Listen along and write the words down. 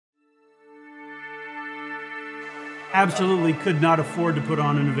absolutely could not afford to put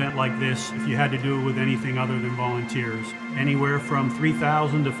on an event like this if you had to do it with anything other than volunteers. Anywhere from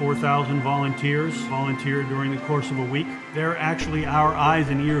 3,000 to 4,000 volunteers volunteer during the course of a week. They're actually our eyes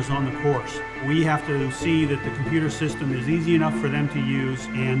and ears on the course. We have to see that the computer system is easy enough for them to use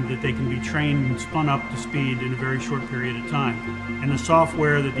and that they can be trained and spun up to speed in a very short period of time. And the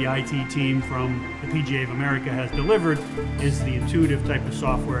software that the IT team from the PGA of America has delivered is the intuitive type of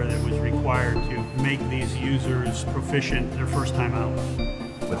software that was required to make these users proficient their first time out.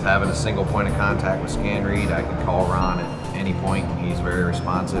 With having a single point of contact with ScanRead, I can call Ron at any point. He's very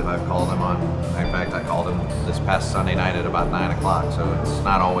responsive. I've called him in fact, I called him this past Sunday night at about 9 o'clock, so it's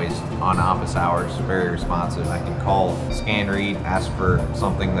not always on office hours. Very responsive. I can call ScanRead, ask for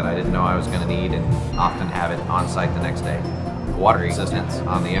something that I didn't know I was going to need, and often have it on site the next day. Water resistance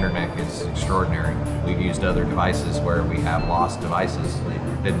on the internet is extraordinary. We've used other devices where we have lost devices. They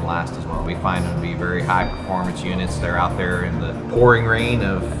didn't last as well. We find them to be very high performance units. They're out there in the pouring rain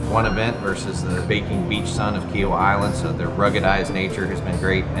of one event versus the baking beach sun of Kiowa Island, so their ruggedized nature has been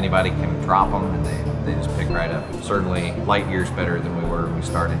great. Anybody can drop them and they just pick right up. Certainly light years better than we were when we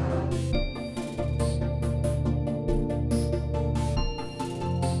started.